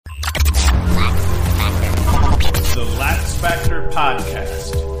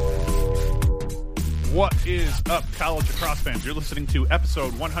Podcast. What is up, college lacrosse fans? You're listening to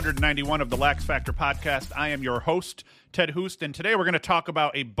episode 191 of the Lax Factor Podcast. I am your host, Ted Hoost, and today we're going to talk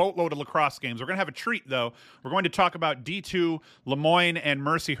about a boatload of lacrosse games. We're going to have a treat, though. We're going to talk about D2, Lemoyne, and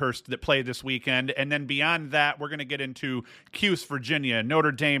Mercyhurst that played this weekend, and then beyond that, we're going to get into Cuse, Virginia,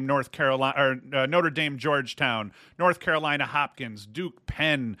 Notre Dame, North Carolina, Notre Dame, Georgetown, North Carolina, Hopkins, Duke,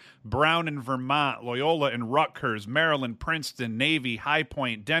 Penn, Brown and Vermont, Loyola and Rutgers, Maryland, Princeton, Navy, High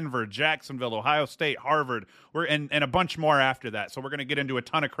Point, Denver, Jacksonville, Ohio State, Harvard, and a bunch more after that. So we're going to get into a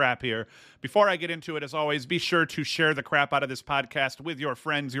ton of crap here. Before I get into it, as always, be sure to share the crap out of this podcast with your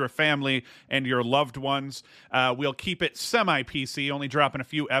friends, your family, and your loved ones. We'll keep it semi-PC, only dropping a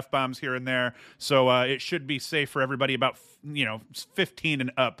few F-bombs here and there. So it should be safe for everybody about 15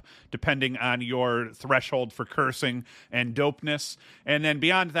 and up, depending on your threshold for cursing and dopeness. And then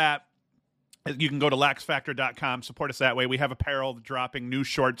beyond that, you can go to laxfactor.com, support us that way. We have apparel dropping, new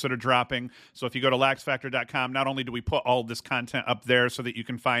shorts that are dropping. So if you go to laxfactor.com, not only do we put all this content up there so that you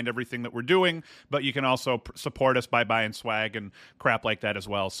can find everything that we're doing, but you can also support us by buying swag and crap like that as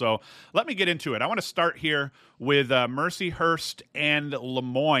well. So let me get into it. I want to start here with Mercyhurst and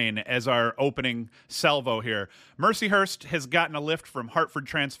Lemoyne as our opening salvo here. Mercyhurst has gotten a lift from Hartford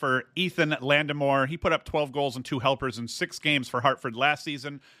transfer Ethan Landemore. He put up 12 goals and 2 helpers in 6 games for Hartford last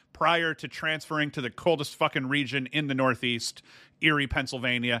season, prior to transferring to the coldest fucking region in the Northeast, Erie,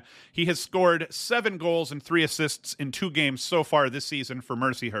 Pennsylvania. He has scored 7 goals and 3 assists in 2 games so far this season for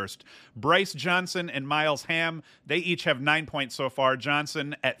Mercyhurst. Bryce Johnson and Miles Ham, they each have 9 points so far.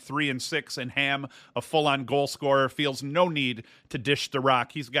 Johnson at 3 and 6, and Ham, a full-on goal scorer, feels no need to dish the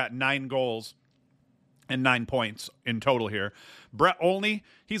rock. He's got 9 goals and 9 points in total here. Brett Olney,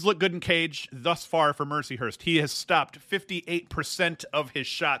 he's looked good in cage thus far for Mercyhurst. He has stopped 58% of his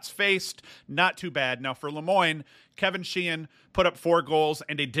shots faced. Not too bad. Now for Lemoyne, Kevin Sheehan put up 4 goals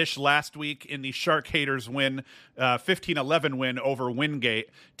and a dish last week in the Shark Haters win, 15-11 win over Wingate.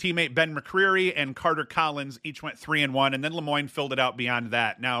 Teammate Ben McCreary and Carter Collins each went 3-1, and then Lemoyne filled it out beyond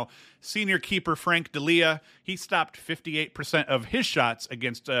that. Now, senior keeper Frank D'Elia, he stopped 58% of his shots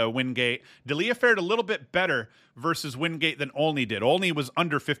against Wingate. D'Elia fared a little bit better versus Wingate than Olney did. Olney was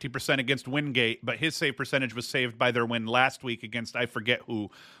under 50% against Wingate, but his save percentage was saved by their win last week against I forget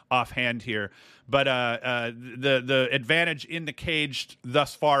who offhand here. But the advantage in the cage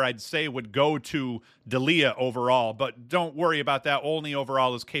thus far, I'd say, would go to D'Elia overall. But don't worry about that. Olney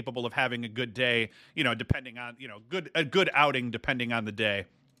overall is capable of having a good day, depending on, a good outing depending on the day.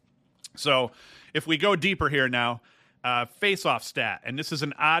 So if we go deeper here now, face-off stat, and this is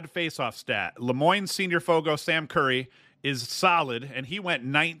an odd face-off stat. Lemoyne senior Fogo Sam Curry is solid, and he went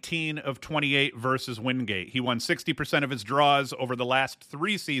 19 of 28 versus Wingate. He won 60% of his draws over the last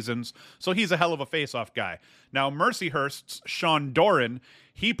 3 seasons, so he's a hell of a face-off guy. Now, Mercyhurst's Sean Doran,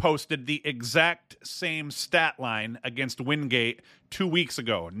 he posted the exact same stat line against Wingate 2 weeks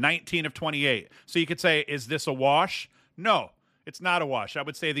ago, 19 of 28. So you could say, is this a wash? No. It's not a wash. I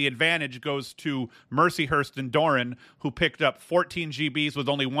would say the advantage goes to Mercyhurst and Doran, who picked up 14 GBs with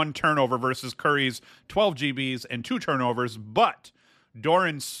only 1 turnover versus Curry's 12 GBs and 2 turnovers. But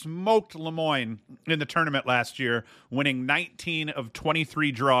Doran smoked Lemoyne in the tournament last year, winning 19 of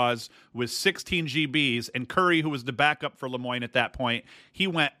 23 draws with 16 GBs. And Curry, who was the backup for Lemoyne at that point, he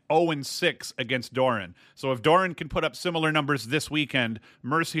went 0-6 against Doran. So if Doran can put up similar numbers this weekend,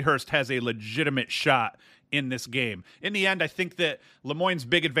 Mercyhurst has a legitimate shot in this game. In the end, I think that Lemoyne's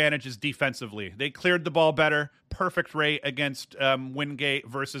big advantage is defensively. They cleared the ball better, perfect rate against Wingate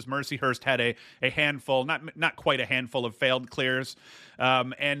versus Mercyhurst had a handful, not quite a handful of failed clears.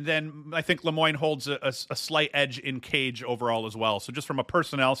 And then I think Lemoyne holds a slight edge in cage overall as well. So just from a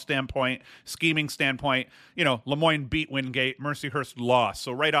personnel standpoint, scheming standpoint, Lemoyne beat Wingate, Mercyhurst lost.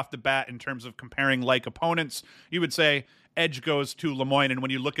 So right off the bat, in terms of comparing like opponents, you would say edge goes to Lemoyne. And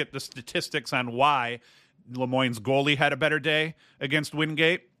when you look at the statistics on why, Lemoyne's goalie had a better day against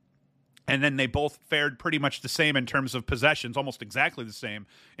Wingate, and then they both fared pretty much the same in terms of possessions, almost exactly the same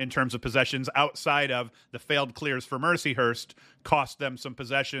in terms of possessions, outside of the failed clears for Mercyhurst cost them some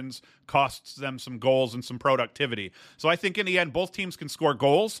possessions, costs them some goals and some productivity. So I think in the end, both teams can score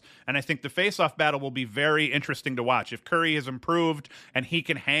goals, and I think the face-off battle will be very interesting to watch. If Curry has improved and he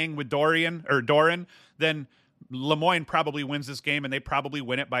can hang with Doran, then Lemoyne probably wins this game, and they probably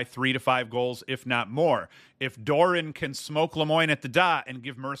win it by 3 to 5 goals, if not more. If Doran can smoke Lemoyne at the dot and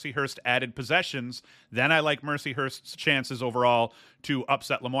give Mercyhurst added possessions, then I like Mercyhurst's chances overall to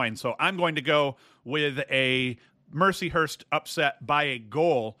upset Lemoyne. So I'm going to go with a Mercyhurst upset by a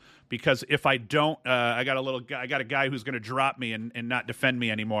goal, because if I don't, I got a guy who's going to drop me and not defend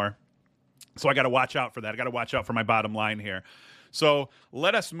me anymore. So I got to watch out for that. I got to watch out for my bottom line here. So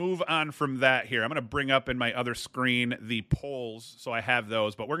let us move on from that here. I'm going to bring up in my other screen the polls, so I have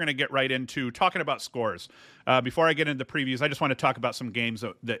those, but we're going to get right into talking about scores. Before I get into the previews, I just want to talk about some games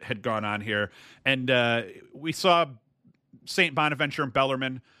that had gone on here. And we saw St. Bonaventure and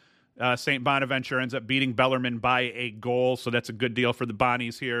Bellarmine. St. Bonaventure ends up beating Bellarmine by a goal, so that's a good deal for the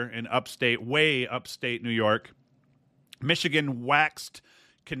Bonnies here in way upstate New York. Michigan waxed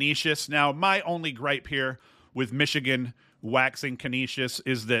Canisius. Now, my only gripe here with Michigan waxing Canisius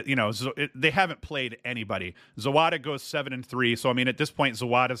is that, they haven't played anybody. Zawada goes 7-3, so, at this point,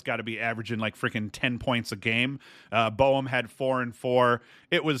 Zawada's got to be averaging like freaking 10 points a game. Boehm had 4-4.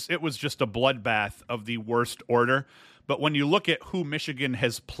 It was just a bloodbath of the worst order. But when you look at who Michigan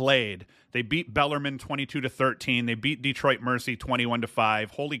has played, they beat Bellarmine 22-13. They beat Detroit Mercy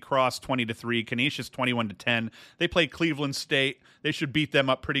 21-5. Holy Cross 20-3. Canisius 21-10. They play Cleveland State. They should beat them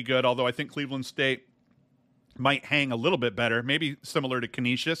up pretty good, although I think Cleveland State might hang a little bit better, maybe similar to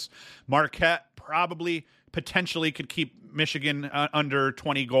Canisius. Marquette potentially could keep Michigan under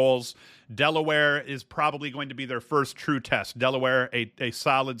 20 goals. Delaware is probably going to be their first true test. Delaware, a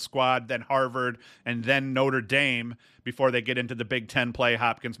solid squad, then Harvard, and then Notre Dame before they get into the Big Ten play,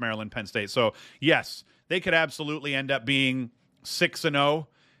 Hopkins, Maryland, Penn State. So, yes, they could absolutely end up being 6-0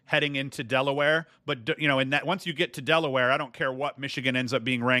 heading into Delaware. But, in that, once you get to Delaware, I don't care what Michigan ends up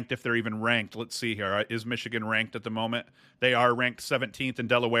being ranked, if they're even ranked. Let's see here. Is Michigan ranked at the moment? They are ranked 17th, and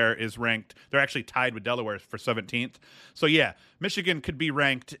Delaware is ranked. They're actually tied with Delaware for 17th. So, yeah, Michigan could be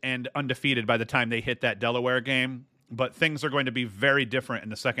ranked and undefeated by the time they hit that Delaware game. But things are going to be very different in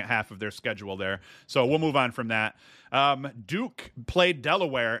the second half of their schedule there. So we'll move on from that. Duke played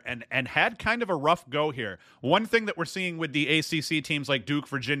Delaware and had kind of a rough go here. One thing that we're seeing with the ACC teams like Duke,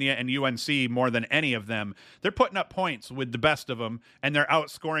 Virginia, and UNC more than any of them, they're putting up points with the best of them, and they're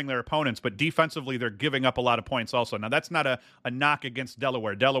outscoring their opponents. But defensively, they're giving up a lot of points also. Now, that's not a knock against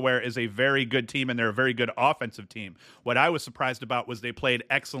Delaware. Delaware is a very good team, and they're a very good offensive team. What I was surprised about was they played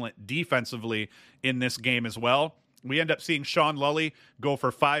excellent defensively in this game as well. We end up seeing Sean Lully go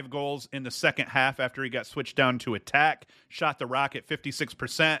for 5 goals in the second half after he got switched down to attack. Shot the rock at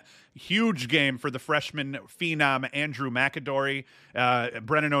 56%. Huge game for the freshman phenom Andrew McAdory,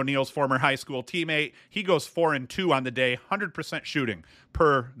 Brennan O'Neill's former high school teammate. He goes 4-2 on the day, 100% shooting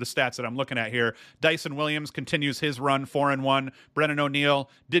per the stats that I'm looking at here. Dyson Williams continues his run, 4-1. Brennan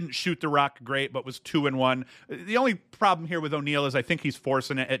O'Neill didn't shoot the rock great, but was 2-1. The only problem here with O'Neill is I think he's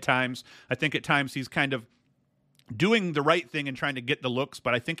forcing it at times. I think at times he's kind of doing the right thing and trying to get the looks,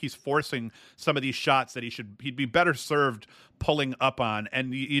 but I think he's forcing some of these shots that he'd be better served pulling up on.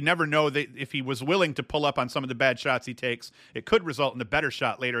 And you never know that if he was willing to pull up on some of the bad shots he takes, it could result in a better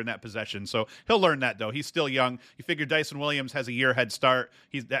shot later in that possession. So he'll learn that, though. He's still young. You figure Dyson Williams has a year head start.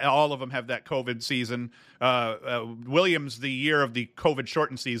 All of them have that COVID season. Williams, the year of the COVID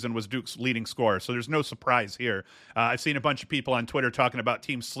shortened season, was Duke's leading scorer. So there's no surprise here. I've seen a bunch of people on Twitter talking about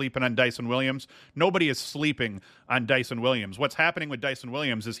teams sleeping on Dyson Williams. Nobody is sleeping on Dyson Williams. What's happening with Dyson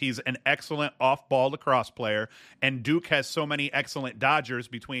Williams is he's an excellent off-ball lacrosse player, and Duke has so many excellent Dodgers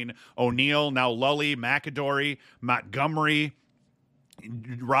between O'Neill, now Lully, McAdory, Montgomery.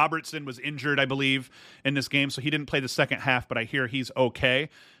 Robertson was injured, I believe, in this game, so he didn't play the second half, but I hear he's okay.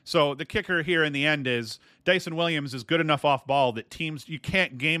 So the kicker here in the end is Dyson Williams is good enough off ball that teams, you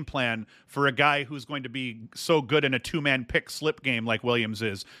can't game plan for a guy who's going to be so good in a 2-man pick slip game like Williams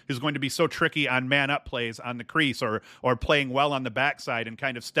is, who's going to be so tricky on man up plays on the crease or playing well on the backside and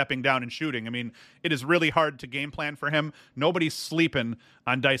kind of stepping down and shooting. I mean, it is really hard to game plan for him. Nobody's sleeping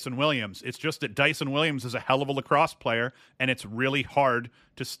on Dyson Williams. It's just that Dyson Williams is a hell of a lacrosse player, and it's really hard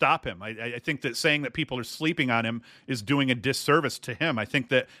to stop him. I think that saying that people are sleeping on him is doing a disservice to him. I think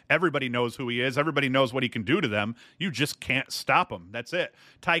that everybody knows who he is. Everybody knows what he can do to them. You just can't stop him. That's it.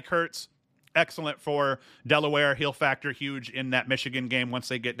 Ty Kurtz, excellent for Delaware. He'll factor huge in that Michigan game once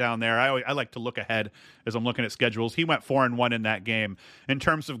they get down there. I like to look ahead as I'm looking at schedules. He went 4-1 in that game. In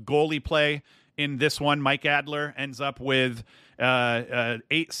terms of goalie play in this one, Mike Adler ends up with 8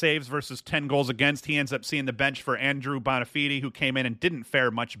 saves versus 10 goals against. He ends up seeing the bench for Andrew Bonafide, who came in and didn't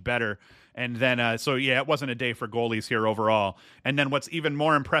fare much better. And then, it wasn't a day for goalies here overall. And then what's even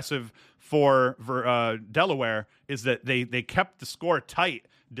more impressive for Delaware is that they kept the score tight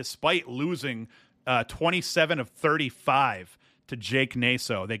despite losing 27 of 35 to Jake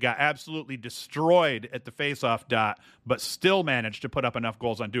Naso. They got absolutely destroyed at the faceoff dot, but still managed to put up enough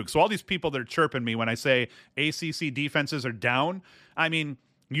goals on Duke. So all these people that are chirping me when I say ACC defenses are down, I mean,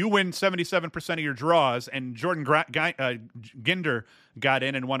 you win 77% of your draws, and Jordan Ginder got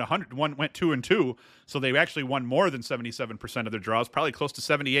in and went 2-2. So they actually won more than 77% of their draws, probably close to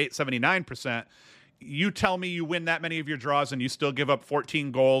 78, 79%. you tell me you win that many of your draws and you still give up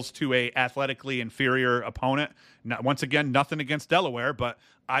 14 goals to a athletically inferior opponent. Once again, nothing against Delaware, but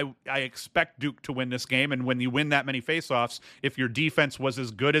I expect Duke to win this game. And when you win that many faceoffs, if your defense was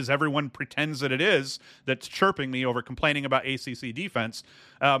as good as everyone pretends that it is, that's chirping me over complaining about ACC defense,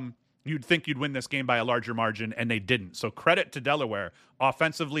 you'd think you'd win this game by a larger margin, and they didn't. So credit to Delaware.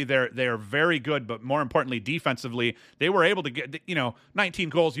 Offensively, they are very good, but more importantly, defensively, they were able to get 19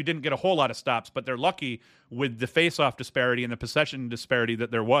 goals. You didn't get a whole lot of stops, but they're lucky with the face-off disparity and the possession disparity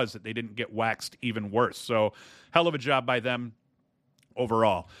that there was that they didn't get waxed even worse. So hell of a job by them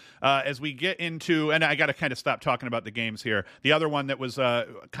overall. As we get into, and I got to kind of stop talking about the games here. The other one that was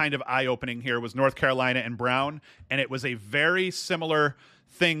kind of eye-opening here was North Carolina and Brown, and it was a very similar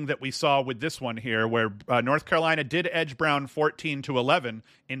thing that we saw with this one here, where North Carolina did edge Brown 14-11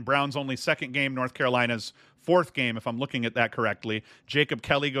 in Brown's only second game, North Carolina's fourth game, if I'm looking at that correctly. Jacob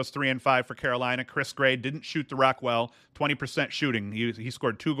Kelly goes 3-5 for Carolina. Chris Gray didn't shoot the rock well, 20% shooting. He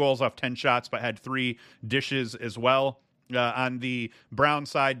scored 2 goals off 10 shots, but had 3 dishes as well. On the Brown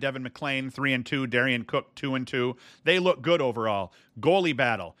side, Devin McClain 3-2, Darian Cook 2-2. They look good overall. Goalie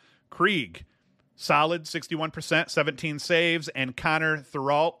battle: Krieg, solid, 61%, 17 saves, and Connor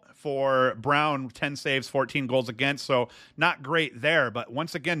Thuralt for Brown, 10 saves, 14 goals against. So not great there, but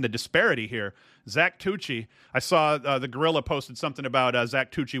once again, the disparity here. Zach Tucci, I saw the Gorilla posted something about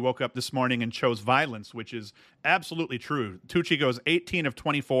Zach Tucci woke up this morning and chose violence, which is absolutely true. Tucci goes 18 of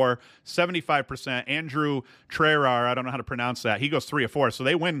 24, 75%. Andrew Trerar, I don't know how to pronounce that, he goes 3 of 4. So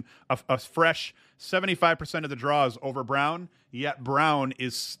they win a fresh 75% of the draws over Brown, yet Brown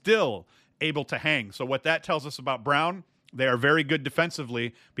is still able to hang. So what that tells us about Brown, they are very good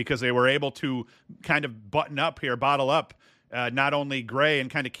defensively because they were able to kind of bottle up not only Gray and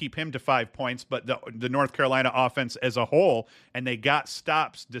kind of keep him to 5 points, but the North Carolina offense as a whole, and they got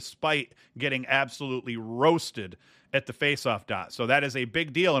stops despite getting absolutely roasted at the faceoff dot. So that is a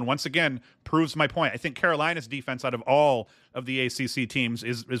big deal, and once again proves my point. I think Carolina's defense out of all of the ACC teams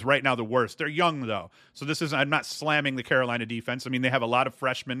is right now the worst. They're young though, so I'm not slamming the Carolina defense. I mean, they have a lot of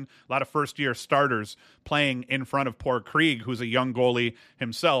freshmen, a lot of first-year starters playing in front of poor Krieg, who's a young goalie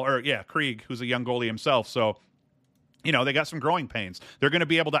himself. Krieg, who's a young goalie himself. So they got some growing pains. They're going to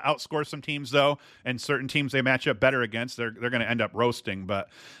be able to outscore some teams, though, and certain teams they match up better against, they're going to end up roasting. But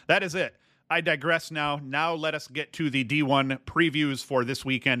that is it. I digress now. Now let us get to the D1 previews for this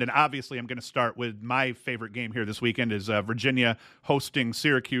weekend. And obviously, I'm going to start with my favorite game here this weekend is Virginia hosting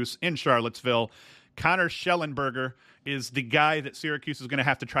Syracuse in Charlottesville. Connor Schellenberger is the guy that Syracuse is going to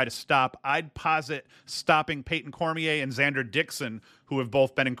have to try to stop. I'd posit stopping Peyton Cormier and Xander Dixon, who have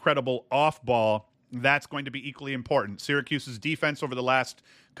both been incredible off ball. That's going to be equally important. Syracuse's defense over the last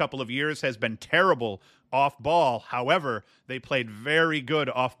couple of years has been terrible off ball. However, they played very good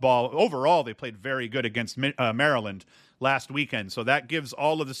off ball. Overall, they played very good against Maryland last weekend. So that gives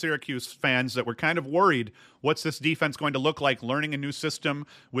all of the Syracuse fans that were kind of worried, what's this defense going to look like, learning a new system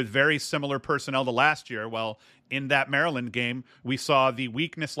with very similar personnel to last year? Well, in that Maryland game, we saw the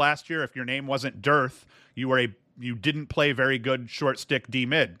weakness last year. If your name wasn't Dearth, you didn't play very good short stick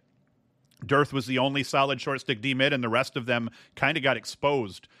D-mid. Dearth was the only solid short stick D-mid, and the rest of them kind of got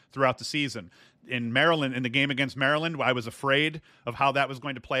exposed throughout the season. In Maryland, in the game against Maryland, I was afraid of how that was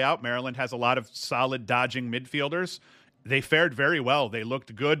going to play out. Maryland has a lot of solid dodging midfielders. They fared very well. They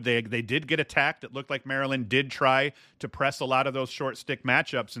looked good. They did get attacked. It looked like Maryland did try to press a lot of those short stick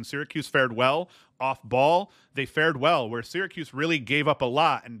matchups, and Syracuse fared well. Off ball, they fared well, where Syracuse really gave up a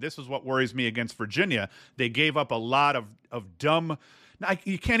lot, and this is what worries me against Virginia. They gave up a lot of dumb,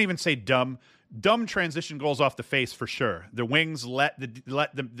 you can't even say dumb transition goals off the face for sure. The wings let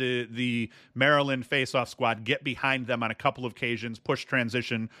the Maryland face-off squad get behind them on a couple of occasions, push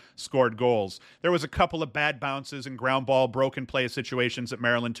transition, scored goals. There was a couple of bad bounces and ground ball, broken play situations that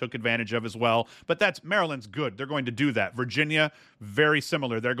Maryland took advantage of as well. But Maryland's good. They're going to do that. Virginia, very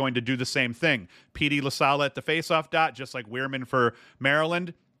similar. They're going to do the same thing. P.D. LaSalle at the face-off dot, just like Weirman for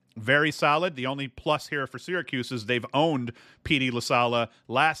Maryland. Very solid. The only plus here for Syracuse is they've owned P.D. LaSalle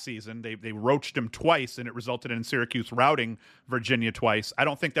last season. They roached him twice, and it resulted in Syracuse routing Virginia twice. I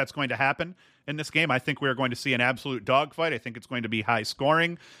don't think that's going to happen in this game. I think we're going to see an absolute dogfight. I think it's going to be high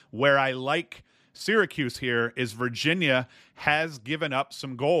scoring. Where I like Syracuse here is Virginia has given up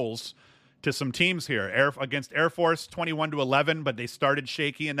some goals to some teams here. Against Air Force, 21-11, but they started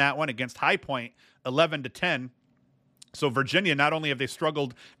shaky in that one. Against High Point, 11-10. So Virginia, not only have they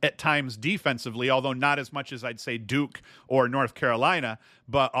struggled at times defensively, although not as much as I'd say Duke or North Carolina,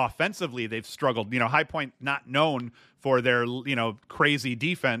 but offensively they've struggled. High Point not known for their, crazy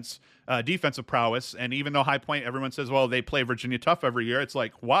defensive prowess. And even though High Point, everyone says, well, they play Virginia tough every year. It's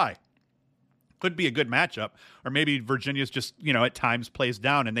like, why? could be a good matchup, or maybe Virginia's just, at times plays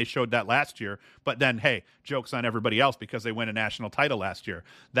down, and they showed that last year. But then, hey, joke's on everybody else because they win a national title last year.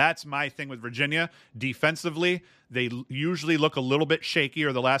 That's my thing with Virginia. Defensively, they usually look a little bit shaky,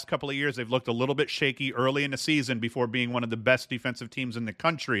 or the last couple of years they've looked a little bit shaky early in the season before being one of the best defensive teams in the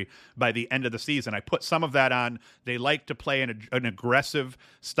country by the end of the season. I put some of that on. They like to play an aggressive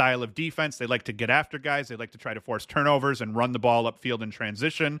style of defense. They like to get after guys. They like to try to force turnovers and run the ball upfield in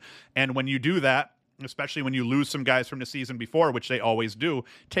transition. And when you do that, especially when you lose some guys from the season before, which they always do,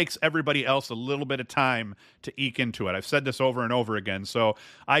 takes everybody else a little bit of time to eke into it. I've said this over and over again. So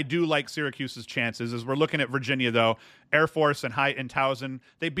I do like Syracuse's chances. As we're looking at Virginia, though, Air Force and Towson,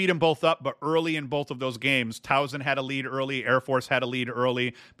 they beat them both up, but early in both of those games, Towson had a lead early, Air Force had a lead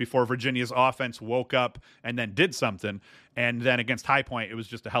early before Virginia's offense woke up and then did something. And then against High Point, it was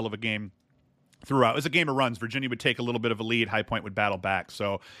just a hell of a game throughout. It was a game of runs. Virginia would take a little bit of a lead. High Point would battle back.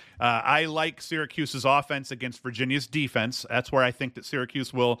 So I like Syracuse's offense against Virginia's defense. That's where I think that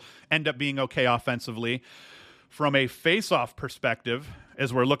Syracuse will end up being okay offensively. From a face-off perspective,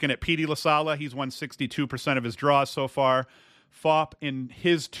 as we're looking at Petey LaSala, he's won 62% of his draws so far. Fopp in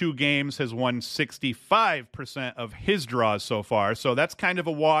his 2 games has won 65% of his draws so far. So that's kind of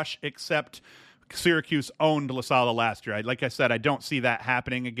a wash, except Syracuse owned LaSala last year. Like I said, I don't see that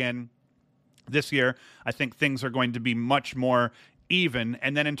happening again this year. I think things are going to be much more even.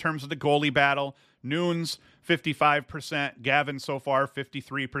 And then in terms of the goalie battle, Nunes 55%, Gavin so far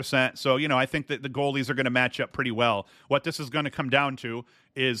 53%. So, I think that the goalies are going to match up pretty well. What this is going to come down to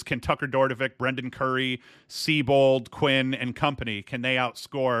is, can Tucker Dordevic, Brendan Curry, Seabold, Quinn, and company, can they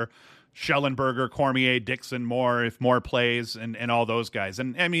outscore Schellenberger, Cormier, Dixon, Moore, if Moore plays, and all those guys?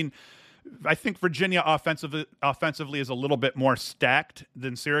 And I mean, I think Virginia offensively is a little bit more stacked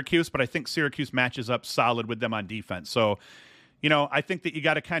than Syracuse, but I think Syracuse matches up solid with them on defense. So, I think that you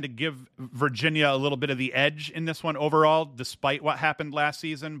got to kind of give Virginia a little bit of the edge in this one overall, despite what happened last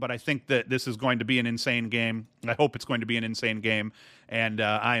season. But I think that this is going to be an insane game. I hope it's going to be an insane game, and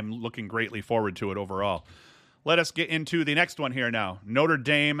I am looking greatly forward to it overall. Let us get into the next one here now. Notre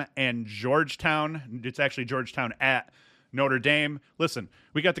Dame and Georgetown. It's actually Georgetown at Notre Dame. Listen,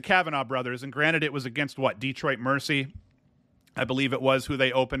 we got the Kavanaugh brothers, and granted it was against Detroit Mercy, I believe it was, who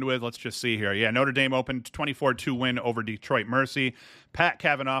they opened with. Let's just see here. Yeah, Notre Dame opened 24-2 win over Detroit Mercy. Pat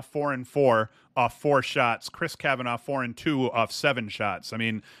Kavanaugh 4-4 off 4 shots. Chris Kavanaugh 4-2 off 7 shots. I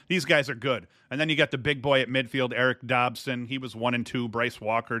mean, these guys are good. And then you got the big boy at midfield, Eric Dobson. He was 1-2. Bryce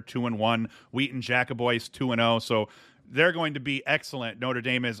Walker 2-1. Wheaton Jacobois 2-0. So they're going to be excellent. Notre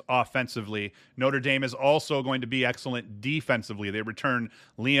Dame is offensively. Notre Dame is also going to be excellent defensively. They return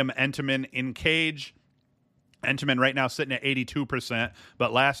Liam Entenmann in cage. Entenmann right now sitting at 82%,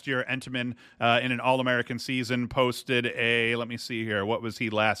 but last year Entenmann in an All-American season posted let me see here, what was he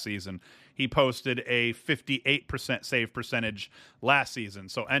last season? He posted a 58% save percentage last season.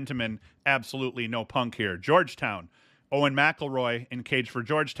 So Entenmann, absolutely no punk here. Georgetown, Owen McElroy in cage for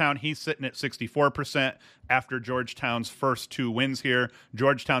Georgetown. He's sitting at 64% after Georgetown's first 2 wins here.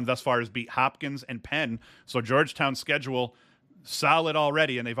 Georgetown thus far has beat Hopkins and Penn, so Georgetown's schedule solid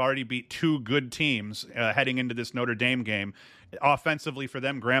already, and they've already beat 2 good teams heading into this Notre Dame game. Offensively for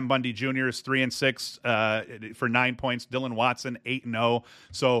them, Graham Bundy Jr. is 3-6 for 9 points. Dylan Watson 8-0.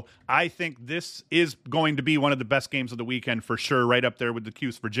 So I think this is going to be one of the best games of the weekend for sure, right up there with the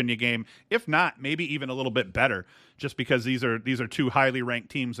Cuse Virginia game. If not, maybe even a little bit better, just because these are 2 highly ranked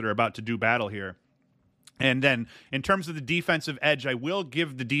teams that are about to do battle here. And then in terms of the defensive edge, I will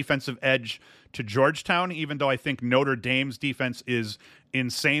give the defensive edge to Georgetown, even though I think Notre Dame's defense is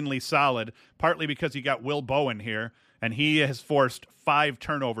insanely solid, partly because you got Will Bowen here, and he has forced 5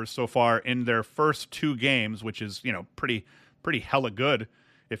 turnovers so far in their first 2 games, which is, pretty hella good,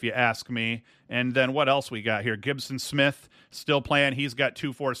 if you ask me. And then what else we got here? Gibson Smith still playing. He's got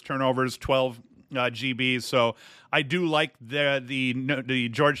 2 forced turnovers, 12 GBs. So I do like the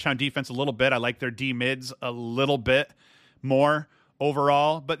Georgetown defense a little bit. I like their D mids a little bit more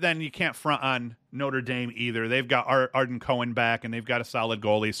overall, but then you can't front on Notre Dame either. They've got Arden Cohen back, and they've got a solid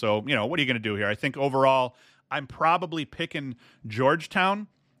goalie. So, what are you going to do here? I think overall I'm probably picking Georgetown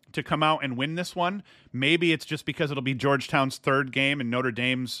to come out and win this one. Maybe it's just because it'll be Georgetown's 3rd game and Notre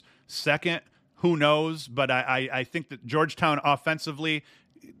Dame's 2nd. Who knows? But I think that Georgetown offensively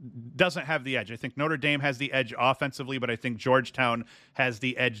doesn't have the edge. I think Notre Dame has the edge offensively, but I think Georgetown has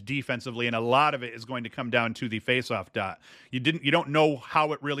the edge defensively, and a lot of it is going to come down to the faceoff dot. You don't know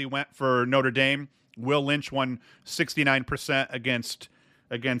how it really went for Notre Dame. Will Lynch won 69% against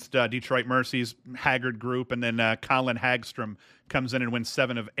against Detroit Mercy's haggard group, and then Colin Hagstrom comes in and wins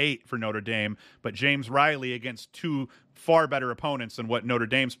 7 of 8 for Notre Dame. But James Riley against two far better opponents than what Notre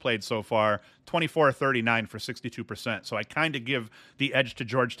Dame's played so far, 24-39 for 62%. So I kind of give the edge to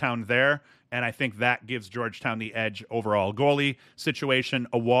Georgetown there, and I think that gives Georgetown the edge overall. Goalie situation,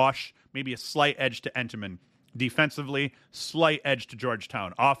 a wash, maybe a slight edge to Entenmann. Defensively, slight edge to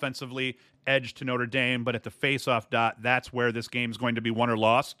Georgetown. Offensively, edge to Notre Dame. But at the face-off dot, that's where this game's going to be won or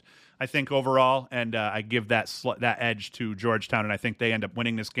lost, I think, overall. And I give that edge to Georgetown, and I think they end up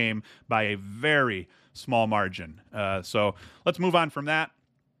winning this game by a very small margin. So let's move on from that.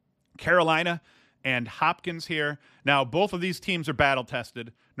 Carolina and Hopkins here. Now, both of these teams are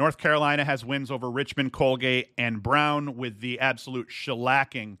battle-tested. North Carolina has wins over Richmond, Colgate, and Brown, with the absolute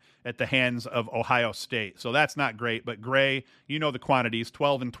shellacking at the hands of Ohio State. So that's not great. But Gray, you know the quantities: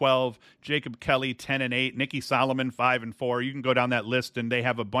 12-12. Jacob Kelly, 10-8. Nicky Solomon, 5-4. You can go down that list, and they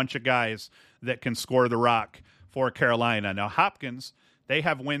have a bunch of guys that can score the rock for Carolina. Now, Hopkins, they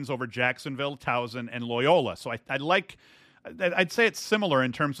have wins over Jacksonville, Towson, and Loyola. So I'd say it's similar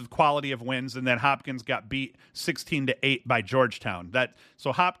in terms of quality of wins, and then Hopkins got beat 16-8 by Georgetown.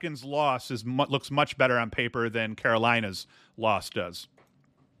 So Hopkins' loss looks much better on paper than Carolina's loss does.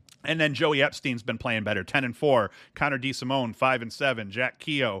 And then Joey Epstein's been playing better, 10-4. Connor DeSimone, 5-7. Jack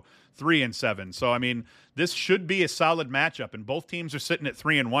Keogh, 3-7. So I mean, this should be a solid matchup, and both teams are sitting at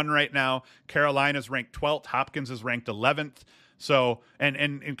 3-1 right now. Carolina's ranked 12th. Hopkins is ranked 11th. So,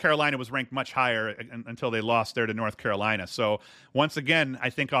 and Carolina was ranked much higher until they lost there to North Carolina. So, once again,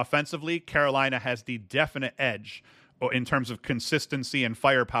 I think offensively, Carolina has the definite edge in terms of consistency and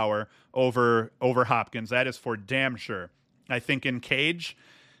firepower over Hopkins. That is for damn sure. I think in cage,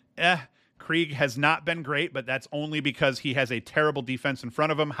 Krieg has not been great, but that's only because he has a terrible defense in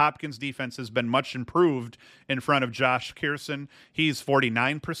front of him. Hopkins' defense has been much improved in front of Josh Kearson. He's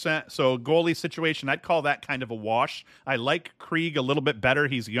 49%. So goalie situation, I'd call that kind of a wash. I like Krieg a little bit better.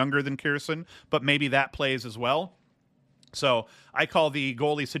 He's younger than Kearson, but maybe that plays as well. So I call the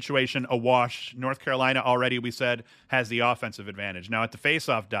goalie situation a wash. North Carolina already, we said, has the offensive advantage. Now at the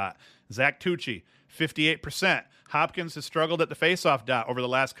faceoff dot, Zach Tucci, 58%. Hopkins has struggled at the faceoff dot over the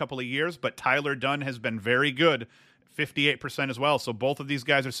last couple of years, but Tyler Dunn has been very good, 58% as well. So both of these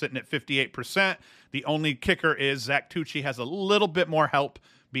guys are sitting at 58%. The only kicker is Zach Tucci has a little bit more help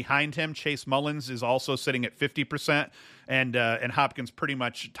behind him. Chase Mullins is also sitting at 50%, and Hopkins pretty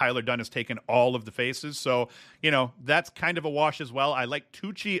much, Tyler Dunn has taken all of the faces. So, that's kind of a wash as well. I like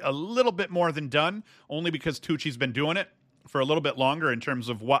Tucci a little bit more than Dunn, only because Tucci's been doing it for a little bit longer in terms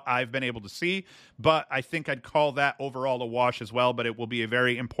of what I've been able to see, but I think I'd call that overall a wash as well, but it will be a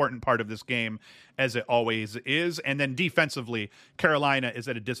very important part of this game, as it always is. And then defensively, Carolina is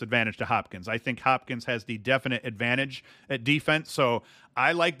at a disadvantage to Hopkins. I think Hopkins has the definite advantage at defense, so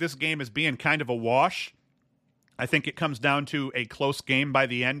I like this game as being kind of a wash. I think it comes down to a close game by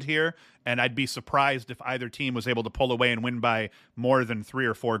the end here, and I'd be surprised if either team was able to pull away and win by more than 3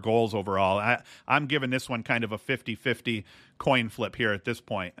 or 4 goals overall. I'm giving this one kind of a 50-50 coin flip here at this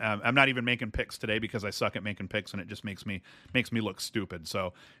point. I'm not even making picks today because I suck at making picks, and it just makes me look stupid.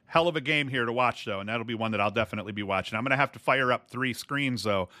 So hell of a game here to watch, though, and that'll be one that I'll definitely be watching. I'm going to have to fire up 3 screens,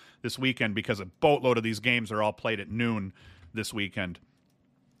 though, this weekend because a boatload of these games are all played at noon this weekend.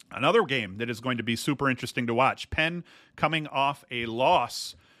 Another game that is going to be super interesting to watch. Penn coming off a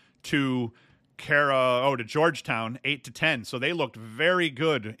loss to Georgetown, 8-10. So they looked very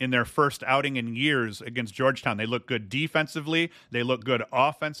good in their first outing in years against Georgetown. They look good defensively. They look good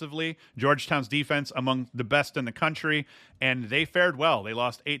offensively. Georgetown's defense among the best in the country, and they fared well. They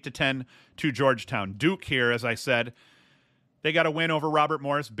lost 8-10 to Georgetown. Duke here, as I said, they got a win over Robert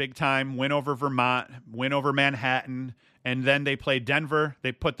Morris, big time, win over Vermont, win over Manhattan, and then they play Denver.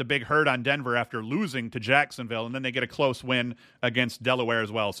 They put the big hurt on Denver after losing to Jacksonville, and then they get a close win against Delaware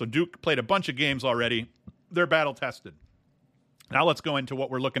as well. So Duke played a bunch of games already. They're battle-tested. Now let's go into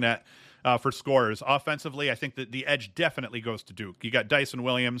what we're looking at for scores. Offensively, I think that the edge definitely goes to Duke. You got Dyson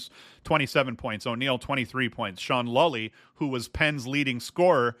Williams, 27 points. O'Neal, 23 points. Sean Lully, who was Penn's leading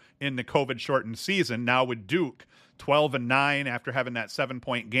scorer in the COVID-shortened season, now with Duke, 12-9 after having that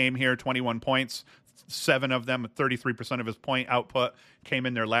 7-point game here, 21 points. 7 of them, 33% of his point output, came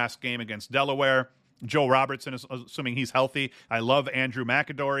in their last game against Delaware. Joe Robertson, is assuming he's healthy. I love Andrew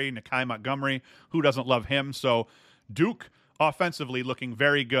McAdory, Nakai Montgomery. Who doesn't love him? So Duke offensively looking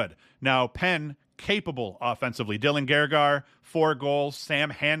very good. Now Penn capable offensively. Dylan Gergar, 4 goals. Sam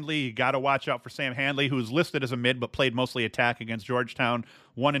Handley, you got to watch out for Sam Handley, who's listed as a mid but played mostly attack against Georgetown,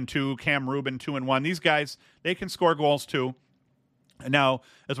 1-2. Cam Rubin, 2-1. These guys, they can score goals too. Now,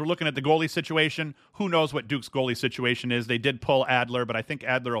 as we're looking at the goalie situation, who knows what Duke's goalie situation is? They did pull Adler, but I think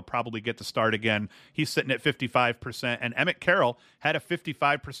Adler will probably get the start again. He's sitting at 55%, and Emmett Carroll had a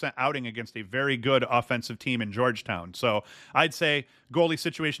 55% outing against a very good offensive team in Georgetown. So I'd say goalie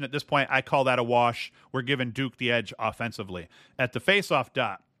situation at this point, I call that a wash. We're giving Duke the edge offensively. At the faceoff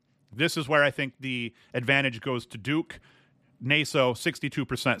dot, this is where I think the advantage goes to Duke. Naso,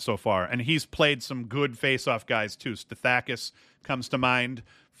 62% so far, and he's played some good face-off guys too. Stathakis comes to mind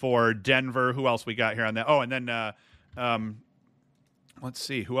for Denver. Who else we got here on that? Oh, and then let's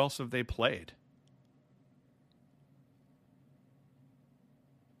see. Who else have they played?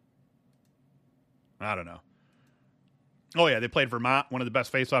 I don't know. Oh, yeah, they played Vermont, one of the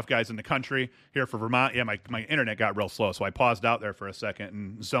best face-off guys in the country here for Vermont. Yeah, my internet got real slow, so I paused out there for a second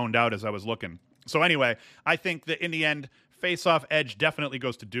and zoned out as I was looking. So anyway, I think that in the end, face-off edge definitely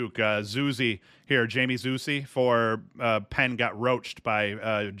goes to Duke. Zuzi here, Jamie Zuzi for Penn got roached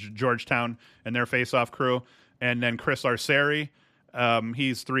by Georgetown and their face-off crew. And then Chris Arceri,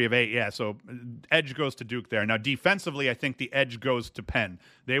 he's 3 of 8. Yeah, so edge goes to Duke there. Now, defensively, I think the edge goes to Penn.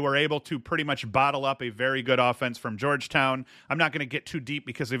 They were able to pretty much bottle up a very good offense from Georgetown. I'm not going to get too deep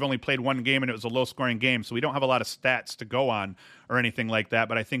because they've only played one game and it was a low-scoring game, so we don't have a lot of stats to go on or anything like that.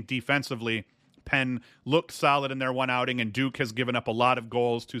 But I think defensively, Penn looked solid in their one outing, and Duke has given up a lot of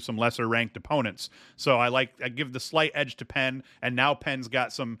goals to some lesser-ranked opponents. So I give the slight edge to Penn, and now Penn's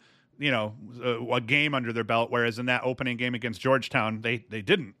got some, a game under their belt, whereas in that opening game against Georgetown, they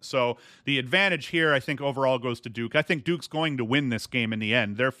didn't. So the advantage here, I think, overall goes to Duke. I think Duke's going to win this game in the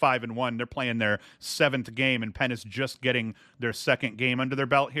end. They're 5-1. They're playing their 7th game, and Penn is just getting their 2nd game under their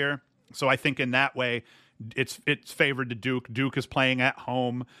belt here. So I think in that way, it's favored to Duke. Duke is playing at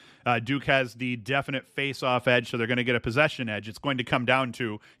home. Duke has the definite face-off edge, so they're going to get a possession edge. It's going to come down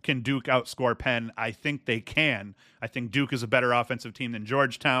to, can Duke outscore Penn? I think they can. I think Duke is a better offensive team than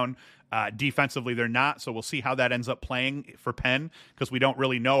Georgetown. Defensively, they're not, so we'll see how that ends up playing for Penn, because we don't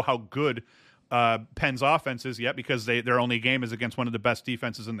really know how good Penn's offense is yet, because their only game is against one of the best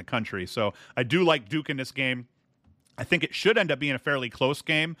defenses in the country. So I do like Duke in this game. I think it should end up being a fairly close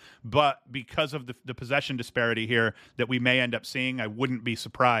game, but because of the possession disparity here that we may end up seeing, I wouldn't be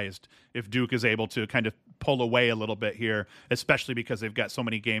surprised if Duke is able to kind of pull away a little bit here, especially because they've got so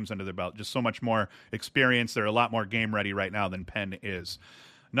many games under their belt, just so much more experience. They're a lot more game ready right now than Penn is.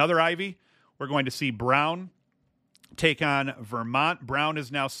 Another Ivy, we're going to see Brown take on Vermont. Brown is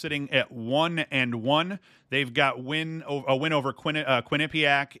now sitting at 1-1. They've got a win over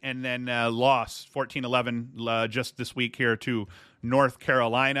Quinnipiac, and then loss 14-11 just this week here to North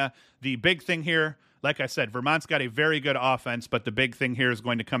Carolina. The big thing here, like I said, Vermont's got a very good offense, but the big thing here is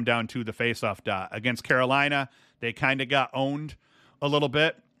going to come down to the faceoff dot. Against Carolina, they kind of got owned a little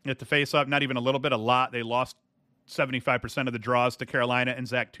bit at the faceoff. Not even a little bit, a lot. They lost 75% of the draws to Carolina and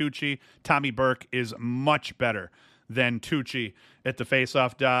Zach Tucci. Tommy Burke is much better than Tucci at the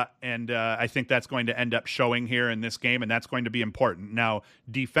faceoff dot, and I think that's going to end up showing here in this game, and that's going to be important. Now,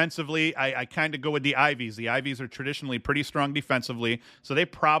 defensively, I kind of go with the Ivies. The Ivies are traditionally pretty strong defensively, so they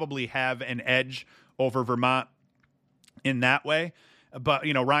probably have an edge over Vermont in that way. But,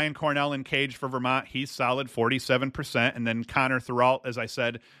 Ryan Cornell in cage for Vermont, he's solid, 47%. And then Connor Thuralt, as I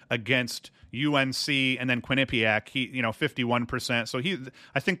said, against UNC and then Quinnipiac, he, 51%. So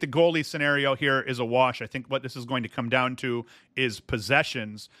I think the goalie scenario here is a wash. I think what this is going to come down to is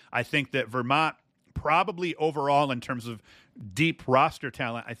possessions. I think that Vermont probably overall in terms of deep roster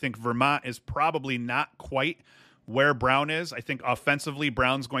talent, I think Vermont is probably not quite where Brown is. I think offensively,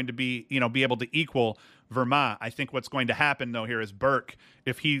 Brown's going to be able to equal Vermont. I think what's going to happen, though, here is Burke,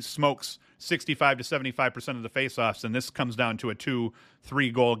 if he smokes 65 to 75% of the faceoffs, and this comes down to a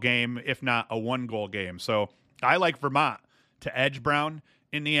 2-3 goal game, if not a 1 goal game. So I like Vermont to edge Brown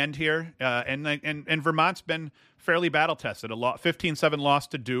in the end here. And Vermont's been fairly battle tested. 15-7 loss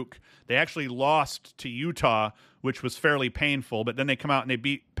to Duke. They actually lost to Utah, which was fairly painful, but then they come out and they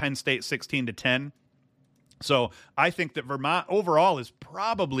beat Penn State 16-10. So I think that Vermont overall is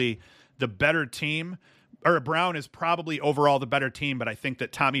probably the better team, or Brown is probably overall the better team, but I think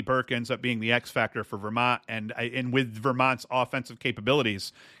that Tommy Burke ends up being the X factor for Vermont, and with Vermont's offensive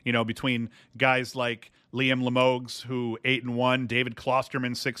capabilities, between guys like Liam Limoges, who 8-1, David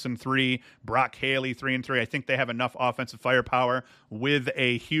Klosterman 6-3, Brock Haley 3-3. I think they have enough offensive firepower with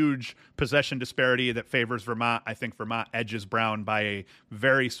a huge possession disparity that favors Vermont. I think Vermont edges Brown by a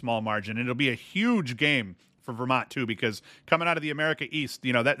very small margin, and it'll be a huge game for Vermont too, because coming out of the America East,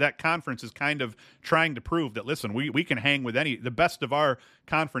 that conference is kind of trying to prove that, listen, we can hang with the best of our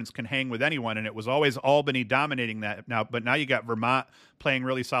conference can hang with anyone, and it was always Albany dominating that. But now you got Vermont playing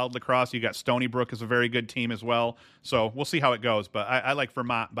really solid lacrosse. You got Stony Brook is a very good team as well. So we'll see how it goes, but I like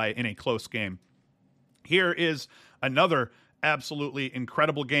Vermont in a close game. Here is another absolutely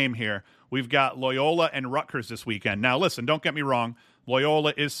incredible game here. We've got Loyola and Rutgers this weekend. Now, listen, don't get me wrong.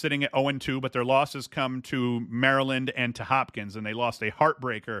 Loyola is sitting at 0-2, but their losses come to Maryland and to Hopkins, and they lost a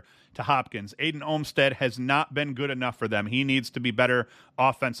heartbreaker to Hopkins. Aiden Olmstead has not been good enough for them. He needs to be better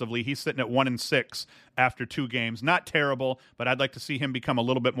offensively. He's sitting at 1-6 after 2 games. Not terrible, but I'd like to see him become a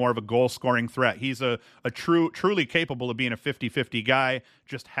little bit more of a goal-scoring threat. He's a truly capable of being a 50-50 guy,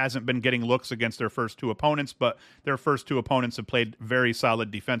 just hasn't been getting looks against their first 2 opponents, but their first 2 opponents have played very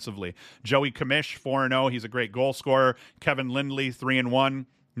solid defensively. Joey Kamish, 4-0. He's a great goal scorer. Kevin Lindley, 3-1.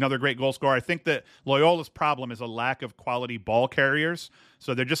 Another great goal scorer. I think that Loyola's problem is a lack of quality ball carriers.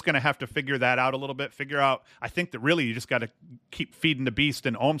 So they're just going to have to figure that out a little bit. I think that really you just got to keep feeding the beast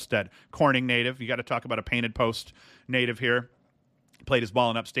in Olmstead. Corning native. You got to talk about a painted post native here. Played his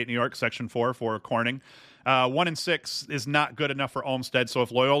ball in upstate New York, Section 4 for Corning. 1-6 is not good enough for Olmstead. So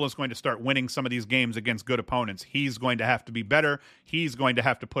if Loyola is going to start winning some of these games against good opponents, he's going to have to be better. He's going to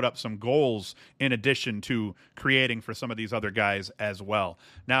have to put up some goals in addition to creating for some of these other guys as well.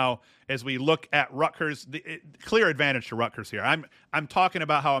 Now, as we look at Rutgers, clear advantage to Rutgers here. I'm talking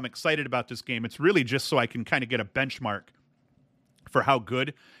about how I'm excited about this game. It's really just so I can kind of get a benchmark for how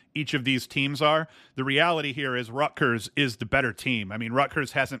good each of these teams are. The reality here is Rutgers is the better team. I mean,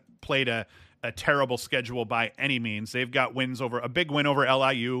 Rutgers hasn't played a terrible schedule by any means. They've got a big win over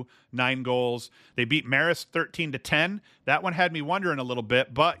LIU, 9 goals. They beat Marist 13-10. That one had me wondering a little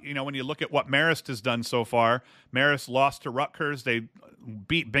bit, but when you look at what Marist has done so far, Marist lost to Rutgers. They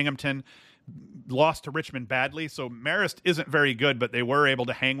beat Binghamton, lost to Richmond badly. So Marist isn't very good, but they were able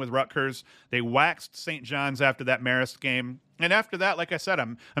to hang with Rutgers. They waxed St. John's after that Marist game. And after that, like I said,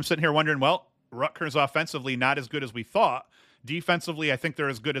 I'm sitting here wondering, well, Rutgers offensively not as good as we thought. Defensively, I think they're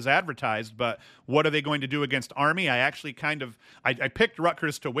as good as advertised, but what are they going to do against Army? I actually I picked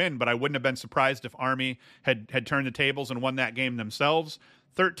Rutgers to win, but I wouldn't have been surprised if Army had turned the tables and won that game themselves.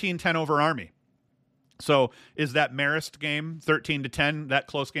 13-10 over Army. So is that Marist game, 13-10, that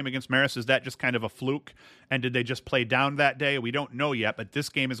close game against Marist, is that just kind of a fluke? And did they just play down that day? We don't know yet, but this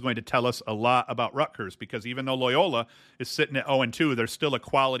game is going to tell us a lot about Rutgers, because even though Loyola is sitting at 0-2, they're still a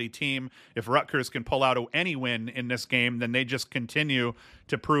quality team. If Rutgers can pull out any win in this game, then they just continue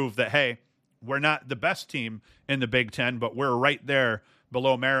to prove that, hey, we're not the best team in the Big Ten, but we're right there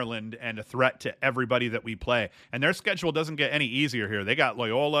below Maryland and a threat to everybody that we play. And their schedule doesn't get any easier here. They got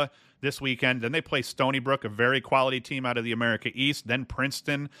Loyola this weekend. Then they play Stony Brook, a very quality team out of the America East. Then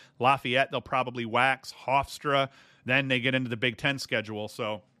Princeton, Lafayette, they'll probably wax, Hofstra. Then they get into the Big Ten schedule.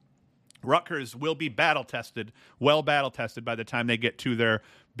 So Rutgers will be battle-tested by the time they get to their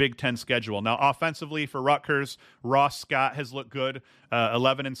Big Ten schedule. Now, offensively for Rutgers, Ross Scott has looked good,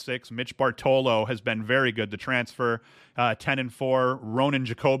 11-6. Mitch Bartolo has been very good. The transfer, 10-4. Ronan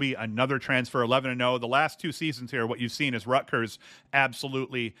Jacoby, another transfer, 11-0. The last 2 seasons here, what you've seen is Rutgers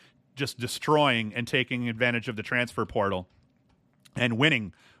absolutely just destroying and taking advantage of the transfer portal and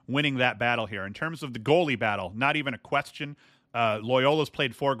winning that battle here. In terms of the goalie battle, not even a question. Loyola's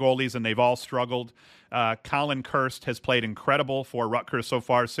played 4 goalies, and they've all struggled. Colin Kirst has played incredible for Rutgers so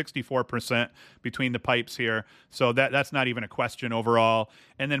far, 64% between the pipes here. So that's not even a question overall.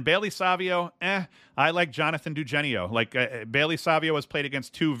 And then Bailey Savio, I like Jonathan Dugenio. Bailey Savio has played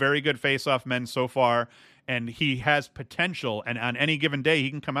against 2 very good face-off men so far, and he has potential. And on any given day, he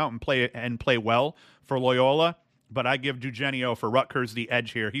can come out and play well for Loyola. But I give Dugenio for Rutgers the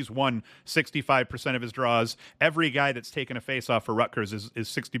edge here. He's won 65% of his draws. Every guy that's taken a face-off for Rutgers is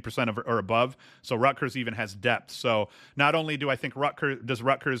 60% or above. So Rutgers even has depth. So not only do I think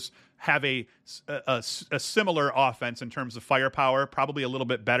Rutgers have a similar offense in terms of firepower, probably a little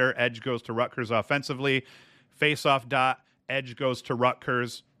bit better. Edge goes to Rutgers offensively. Face-off dot, edge goes to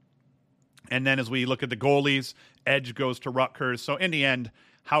Rutgers. And then as we look at the goalies, edge goes to Rutgers. So in the end,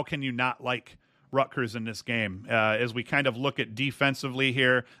 how can you not like Rutgers in this game? As we kind of look at defensively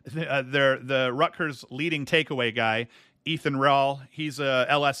here, the Rutgers leading takeaway guy, Ethan Rall, he's a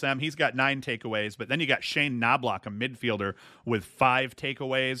LSM. He's got 9 takeaways, but then you got Shane Knobloch, a midfielder, with 5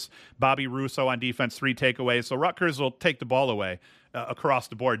 takeaways. Bobby Russo on defense, 3 takeaways. So Rutgers will take the ball away across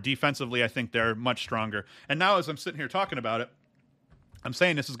the board. Defensively, I think they're much stronger. And now as I'm sitting here talking about it, I'm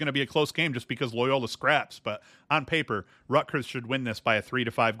saying this is going to be a close game just because Loyola scraps, but on paper, Rutgers should win this by a 3 to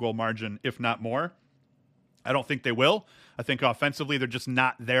 5 goal margin, if not more. I don't think they will. I think offensively they're just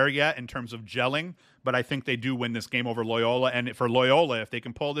not there yet in terms of gelling, but I think they do win this game over Loyola. And for Loyola, if they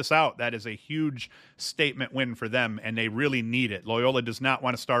can pull this out, that is a huge statement win for them, and they really need it. Loyola does not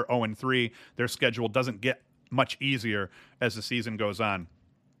want to start 0-3. Their schedule doesn't get much easier as the season goes on.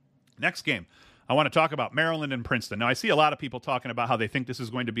 Next game, I want to talk about Maryland and Princeton. Now, I see a lot of people talking about how they think this is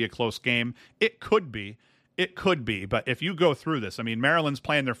going to be a close game. It could be. It could be, but if you go through this, I mean, Maryland's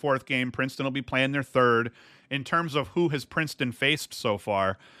playing their fourth game. Princeton will be playing their third. In terms of who has Princeton faced so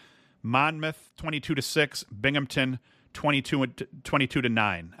far, Monmouth 22-6, Binghamton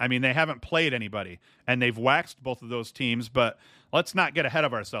 22-9. I mean, they haven't played anybody, and they've waxed both of those teams, but let's not get ahead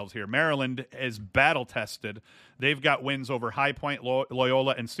of ourselves here. Maryland is battle-tested. They've got wins over High Point,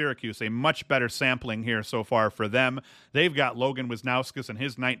 Loyola, and Syracuse, a much better sampling here so far for them. They've got Logan Wisnauskas and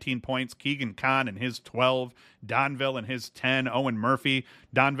his 19 points, Keegan Kahn and his 12, Donville and his 10, Owen Murphy.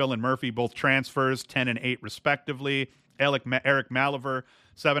 Donville and Murphy both transfers, 10 and 8 respectively. Eric Maliver,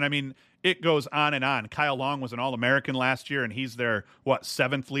 7. I mean, it goes on and on. Kyle Long was an All-American last year, and he's their,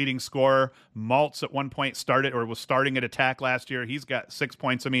 seventh leading scorer. Maltz at one point was starting at attack last year. He's got 6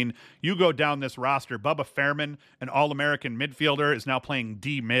 points. I mean, you go down this roster. Bubba Fairman, an All-American midfielder, is now playing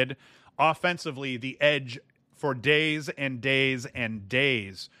D-mid. Offensively, the edge for days and days and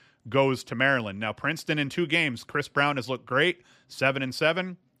days goes to Maryland. Now, Princeton in 2 games. Chris Brown has looked great,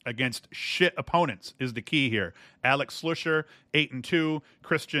 7-7. Against shit opponents is the key here. Alex Slusher, 8-2.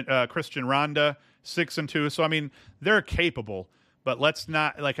 Christian Ronda, 6-2. So, I mean, they're capable, but let's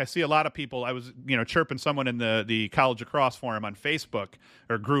not, I see a lot of people, I was, chirping someone in the College Lacrosse forum on Facebook,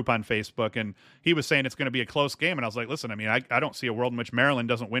 or group on Facebook, and he was saying it's going to be a close game. And I was like, listen, I mean, I don't see a world in which Maryland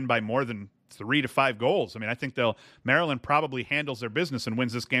doesn't win by more than 3 to 5 goals. I mean, I think Maryland probably handles their business and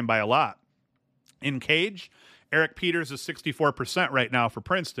wins this game by a lot. In cage, Eric Peters is 64% right now for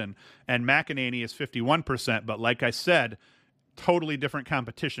Princeton, and McEnany is 51%. But like I said, totally different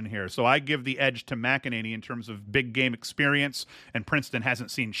competition here. So I give the edge to McEnany in terms of big game experience, and Princeton hasn't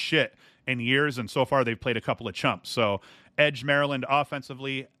seen shit in years, and so far they've played a couple of chumps. So edge Maryland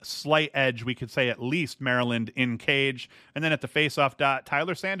offensively, slight edge, we could say at least Maryland in cage. And then at the faceoff dot,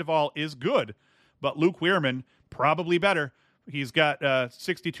 Tyler Sandoval is good, but Luke Weirman probably better. He's got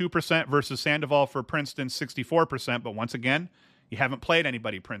 62% versus Sandoval for Princeton, 64%. But once again, you haven't played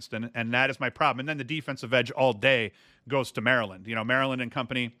anybody, Princeton, and that is my problem. And then the defensive edge all day goes to Maryland. Maryland and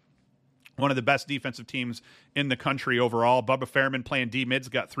company, one of the best defensive teams in the country overall. Bubba Fairman playing D-mid's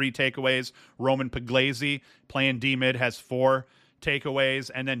got 3 takeaways. Roman Pugliese playing D-mid has 4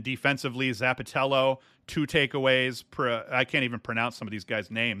 takeaways. And then defensively, Zapatello, 2 takeaways. I can't even pronounce some of these guys'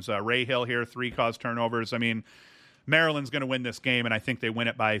 names. Ray Hill here, 3 caused turnovers. I mean, Maryland's going to win this game, and I think they win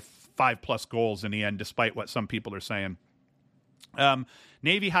it by 5+ goals in the end, despite what some people are saying.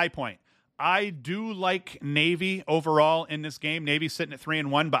 Navy High Point. I do like Navy overall in this game. Navy's sitting at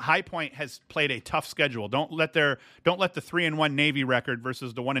 3-1, but High Point has played a tough schedule. Don't let the 3-1 Navy record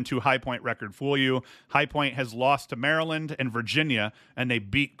versus the 1-2 High Point record fool you. High Point has lost to Maryland and Virginia, and they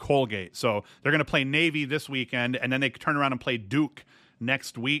beat Colgate. So they're going to play Navy this weekend, and then they turn around and play Duke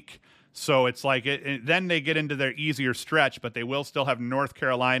next week. So it's like then they get into their easier stretch, but they will still have North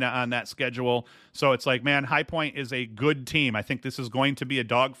Carolina on that schedule. So it's like, man, High Point is a good team. I think this is going to be a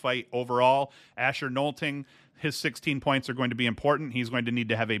dogfight overall. Asher Knowlting, his 16 points are going to be important. He's going to need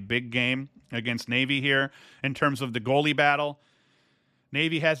to have a big game against Navy here. In terms of the goalie battle,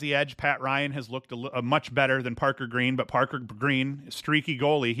 Navy has the edge. Pat Ryan has looked much better than Parker Green, but Parker Green, streaky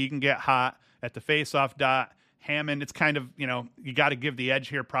goalie, he can get hot at the faceoff dot. Hammond, it's kind of, you got to give the edge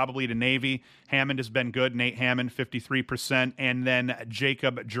here probably to Navy. Hammond has been good. Nate Hammond, 53%. And then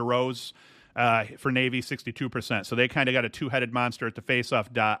Jacob Giroux for Navy, 62%. So they kind of got a 2-headed monster at the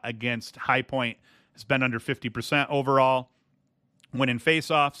faceoff dot against High Point. Has been under 50% overall when in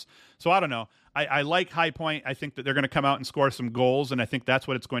faceoffs. So I don't know. I like High Point. I think that they're going to come out and score some goals, and I think that's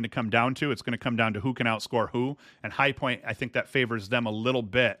what it's going to come down to. It's going to come down to who can outscore who. And High Point, I think that favors them a little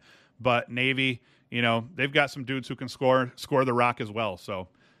bit. But Navy, they've got some dudes who can score the rock as well. So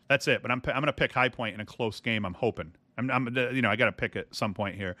that's it. But I'm going to pick High Point in a close game. I'm hoping. I got to pick at some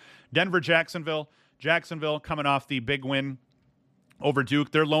point here. Denver, Jacksonville coming off the big win over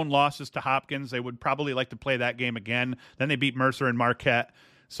Duke. Their lone loss is to Hopkins. They would probably like to play that game again. Then they beat Mercer and Marquette.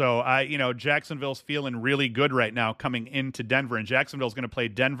 So Jacksonville's feeling really good right now coming into Denver, and Jacksonville's going to play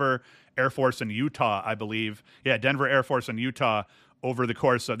Denver, Air Force, and Utah, I believe. Yeah, Denver, Air Force, and Utah over the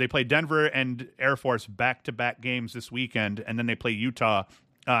course. So they play Denver and Air Force back-to-back games this weekend, and then they play Utah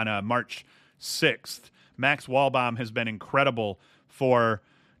on March 6th. Max Walbaum has been incredible for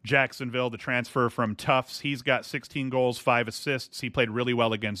Jacksonville, the transfer from Tufts, he's got 16 goals, 5 assists. He played really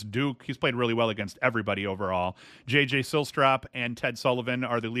well against Duke. He's played really well against everybody overall. J.J. Silstrop and Ted Sullivan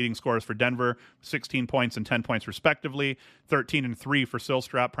are the leading scorers for Denver, 16 points and 10 points respectively. 13 and 3 for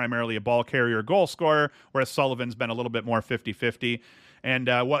Silstrop, primarily a ball carrier, goal scorer, whereas Sullivan's been a little bit more 50-50. And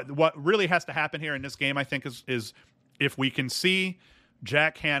what really has to happen here in this game, I think, is if we can see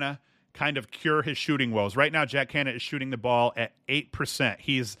Jack Hanna kind of cure his shooting woes. Right now, Jack Hanna is shooting the ball at 8%.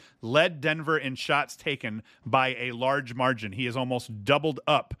 He's led Denver in shots taken by a large margin. He has almost doubled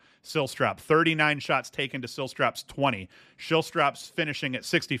up Silstrop. 39 shots taken to Silstrop's 20. Silstrop's finishing at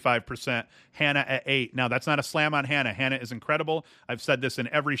 65%, Hanna at 8. Now, that's not a slam on Hanna. Hanna is incredible. I've said this in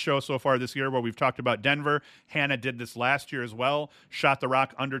every show so far this year where we've talked about Denver. Hanna did this last year as well. Shot the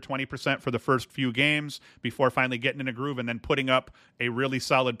rock under 20% for the first few games before finally getting in a groove and then putting up a really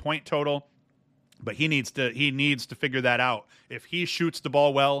solid point total. But he needs to figure that out. If he shoots the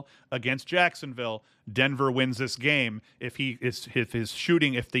ball well against Jacksonville, Denver wins this game. If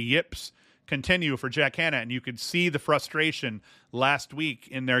the yips continue for Jack Hanna, and you could see the frustration last week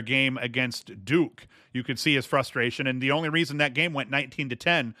in their game against Duke. You could see his frustration, and the only reason that game went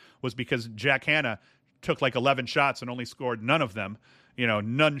 19-10 was because Jack Hanna took like 11 shots and only scored none of them.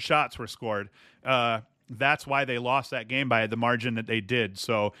 None shots were scored. That's why they lost that game by the margin that they did.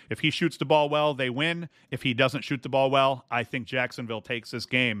 So if he shoots the ball well, they win. If he doesn't shoot the ball well, I think Jacksonville takes this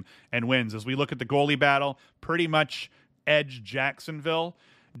game and wins. As we look at the goalie battle, pretty much edge Jacksonville.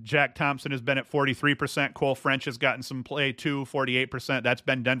 Jack Thompson has been at 43%. Cole French has gotten some play too, 48%. That's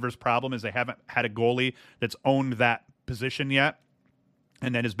been Denver's problem, is they haven't had a goalie that's owned that position yet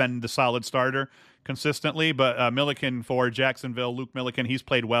and that has been the solid starter consistently. But Milliken for Jacksonville, Luke Milliken, he's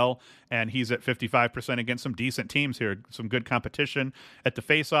played well, and he's at 55% against some decent teams here, some good competition. At the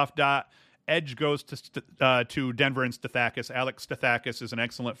faceoff dot, edge goes to Denver and Stathakis. Alex Stathakis is an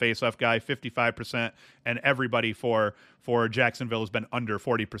excellent faceoff guy, 55%, and everybody for Jacksonville has been under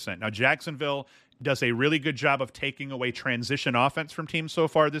 40%. Now, Jacksonville does a really good job of taking away transition offense from teams so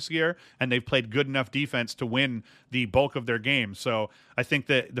far this year, and they've played good enough defense to win the bulk of their games. So I think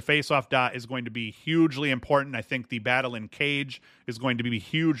that the faceoff dot is going to be hugely important. I think the battle in cage is going to be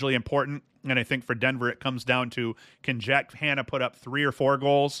hugely important. And I think for Denver, it comes down to, can Jack Hanna put up 3 or 4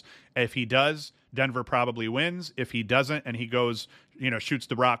 goals? If he does, Denver probably wins. If he doesn't, and he goes, shoots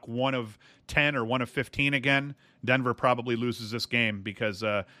the rock 1 of 10 or 1 of 15 again, Denver probably loses this game because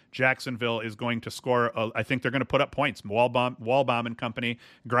Jacksonville is going to score. I think they're going to put up points. Wallbaum and company,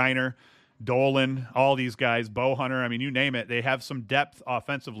 Griner, Dolan, all these guys, Bow Hunter. I mean, you name it. They have some depth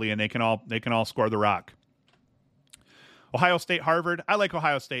offensively, and they can all score the rock. Ohio State, Harvard. I like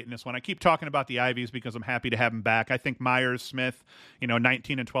Ohio State in this one. I keep talking about the Ivies because I'm happy to have them back. I think Myers, Smith,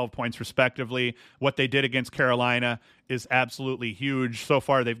 19 and 12 points respectively. What they did against Carolina is absolutely huge. So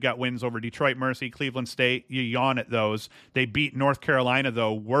far, they've got wins over Detroit Mercy, Cleveland State. You yawn at those. They beat North Carolina,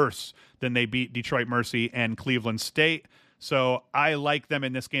 though, worse than they beat Detroit Mercy and Cleveland State. So I like them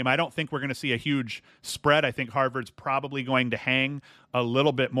in this game. I don't think we're going to see a huge spread. I think Harvard's probably going to hang a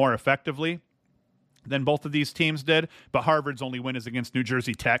little bit more effectively than both of these teams did, but Harvard's only win is against New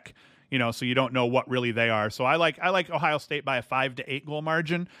Jersey Tech, so you don't know what really they are. So I like Ohio State by a 5 to 8 goal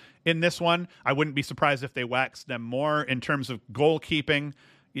margin in this one. I wouldn't be surprised if they waxed them more in terms of goalkeeping.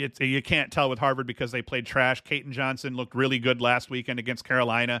 You can't tell with Harvard because they played trash. Caton Johnson looked really good last weekend against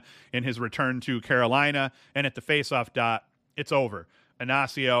Carolina in his return to Carolina, and at the faceoff dot, it's over.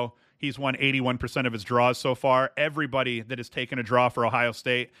 Inacio, he's won 81% of his draws so far. Everybody that has taken a draw for Ohio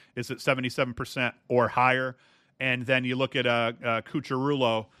State is at 77% or higher. And then you look at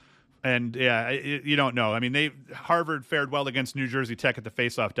Cucurullo, and you don't know. I mean, Harvard fared well against New Jersey Tech at the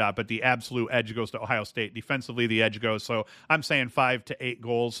faceoff dot, but the absolute edge goes to Ohio State. Defensively, the edge goes. So I'm saying 5 to 8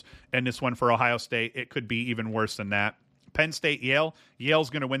 goals in this one for Ohio State. It could be even worse than that. Penn State, Yale. Yale's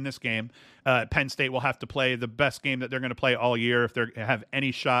going to win this game. Penn State will have to play the best game that they're going to play all year if they have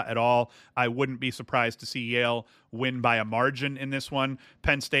any shot at all. I wouldn't be surprised to see Yale win by a margin in this one.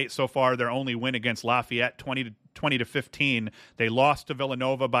 Penn State, so far, their only win against Lafayette, 20 to 15. They lost to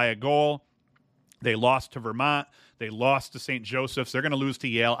Villanova by a goal. They lost to Vermont. They lost to St. Joseph's. They're going to lose to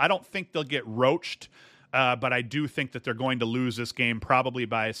Yale. I don't think they'll get roached, but I do think that they're going to lose this game probably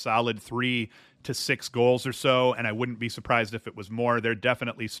by a solid 3 to 6 goals or so, and I wouldn't be surprised if it was more. They're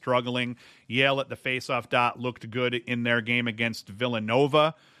definitely struggling. Yale at the faceoff dot looked good in their game against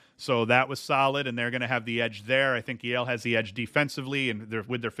Villanova, so that was solid, and they're going to have the edge there. I think Yale has the edge defensively, and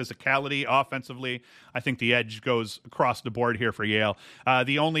with their physicality offensively, I think the edge goes across the board here for Yale.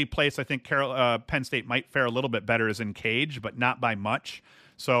 The only place I think Penn State might fare a little bit better is in cage, but not by much.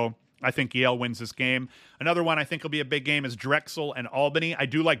 So I think Yale wins this game. Another one I think will be a big game is Drexel and Albany. I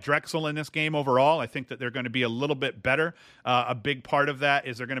do like Drexel in this game overall. I think that they're going to be a little bit better. A big part of that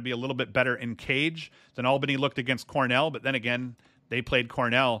is they're going to be a little bit better in cage than Albany looked against Cornell. But then again, they played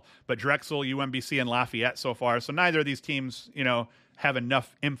Cornell. But Drexel, UMBC, and Lafayette so far. So neither of these teams, have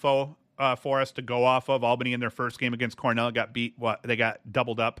enough info for us to go off of. Albany in their first game against Cornell got beat. They got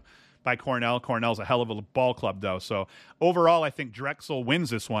doubled up by Cornell. Cornell's a hell of a ball club, though. So overall, I think Drexel wins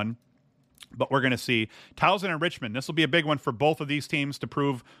this one. But we're going to see Towson and Richmond. This will be a big one for both of these teams to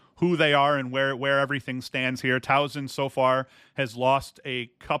prove who they are and where everything stands here. Towson so far has lost a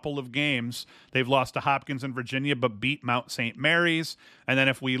couple of games. They've lost to Hopkins and Virginia, but beat Mount St. Mary's. And then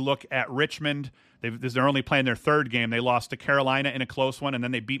if we look at Richmond, they're only playing their third game. They lost to Carolina in a close one, and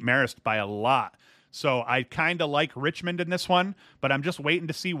then they beat Marist by a lot. So I kind of like Richmond in this one, but I'm just waiting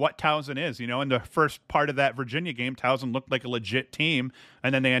to see what Towson is. In the first part of that Virginia game, Towson looked like a legit team,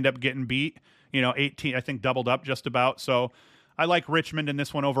 and then they end up getting beat, 18, I think doubled up just about. So I like Richmond in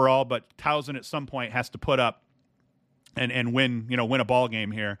this one overall, but Towson at some point has to put up and win a ball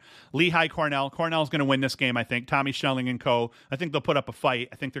game here. Lehigh Cornell. Cornell's going to win this game, I think. Tommy Schelling and co. I think they'll put up a fight.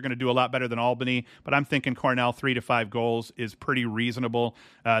 I think they're going to do a lot better than Albany, but I'm thinking Cornell 3 to 5 goals is pretty reasonable.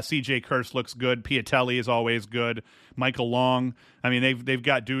 CJ Kurse looks good. Piatelli is always good. Michael Long. I mean, they've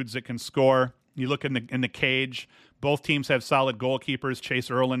got dudes that can score. You look in the cage. Both teams have solid goalkeepers.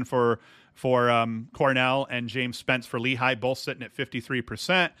 Chase Erlin for Cornell and James Spence for Lehigh, both sitting at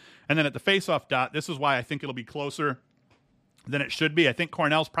 53%. And then at the faceoff dot, this is why I think it'll be closer than it should be. I think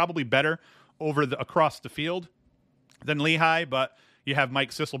Cornell's probably better across the field than Lehigh, but you have Mike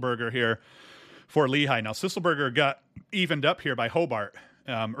Sisselberger here for Lehigh. Now, Sisselberger got evened up here by Hobart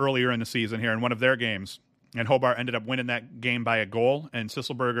earlier in the season here in one of their games, and Hobart ended up winning that game by a goal, and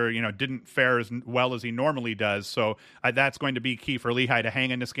Sisselberger, didn't fare as well as he normally does, so that's going to be key for Lehigh to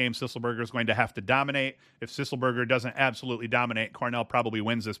hang in this game. Sisselberger is going to have to dominate. If Sisselberger doesn't absolutely dominate, Cornell probably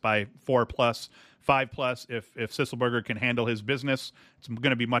wins this by 4+, 5+. If Sisselberger can handle his business, it's going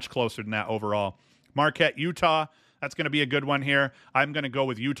to be much closer than that overall. Marquette, Utah. That's going to be a good one here. I'm going to go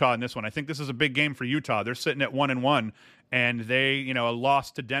with Utah in this one. I think this is a big game for Utah. They're sitting at 1-1, and they, a loss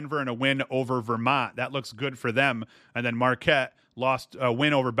to Denver and a win over Vermont. That looks good for them. And then Marquette lost a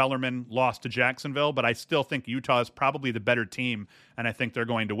win over Bellarmine, lost to Jacksonville, but I still think Utah is probably the better team, and I think they're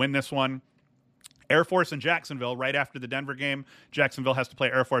going to win this one. Air Force and Jacksonville right after the Denver game. Jacksonville has to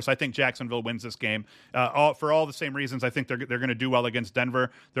play Air Force. I think Jacksonville wins this game for all the same reasons. I think they're going to do well against Denver.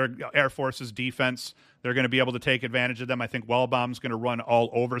 Their Air Force's defense, they're going to be able to take advantage of them. I think Wellbaum's going to run all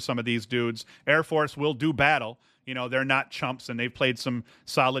over some of these dudes. Air Force will do battle. They're not chumps, and they've played some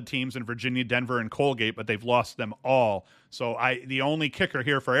solid teams in Virginia, Denver, and Colgate, but they've lost them all. So the only kicker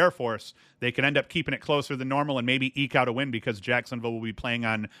here for Air Force, they can end up keeping it closer than normal and maybe eke out a win because Jacksonville will be playing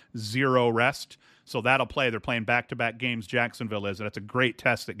on 0 rest. So that'll play. They're playing back-to-back games, Jacksonville is, and it's a great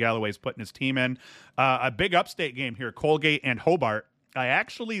test that Galloway's putting his team in. A big upstate game here, Colgate and Hobart. I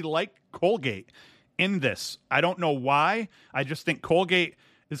actually like Colgate in this. I don't know why. I just think Colgate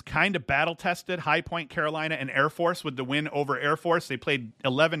is kind of battle-tested. High Point, Carolina, and Air Force with the win over Air Force. They played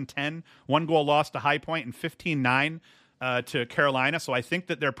 11-10, 1-goal loss to High Point, and 15-9 to Carolina. So I think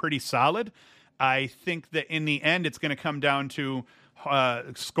that they're pretty solid. I think that in the end, it's going to come down to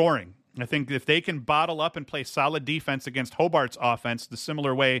scoring. I think if they can bottle up and play solid defense against Hobart's offense, the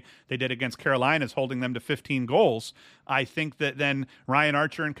similar way they did against Carolina's, holding them to 15 goals, I think that then Ryan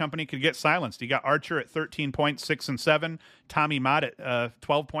Archer and company could get silenced. You got Archer at 13 points, 6 and 7, Tommy Mott at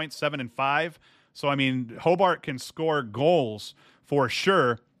 12 points, 7 and 5. So, I mean, Hobart can score goals for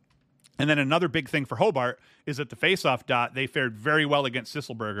sure. And then another big thing for Hobart is at the faceoff dot, they fared very well against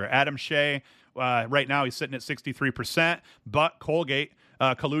Sisselberger. Adam Shea, right now he's sitting at 63%, but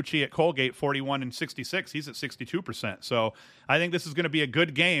Colucci at Colgate, 41 and 66. He's at 62%. So I think this is going to be a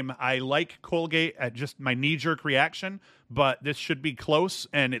good game. I like Colgate at just my knee-jerk reaction, but this should be close,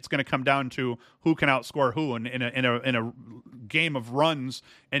 and it's going to come down to who can outscore who. And in a game of runs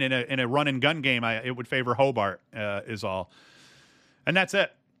and in a run-and-gun game, it would favor Hobart is all. And that's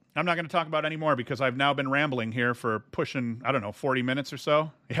it. I'm not going to talk about any more because I've now been rambling here for pushing, 40 minutes or so.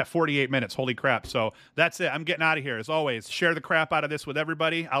 Yeah, 48 minutes. Holy crap. So that's it. I'm getting out of here. As always, share the crap out of this with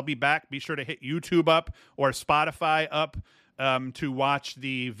everybody. I'll be back. Be sure to hit YouTube up or Spotify up to watch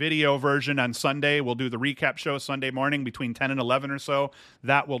the video version on Sunday. We'll do the recap show Sunday morning between 10 and 11 or so.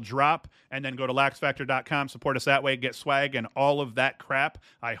 That will drop. And then go to laxfactor.com, support us that way, get swag and all of that crap.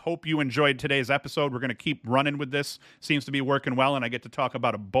 I hope you enjoyed today's episode. We're going to keep running with this. Seems to be working well, and I get to talk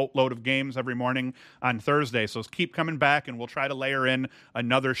about a boatload of games every morning on Thursday. So keep coming back, and we'll try to layer in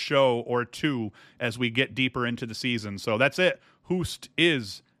another show or two as we get deeper into the season. So that's it. Hoost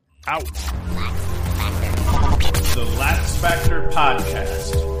is Out. The Lax Factor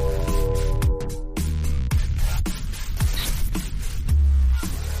Podcast.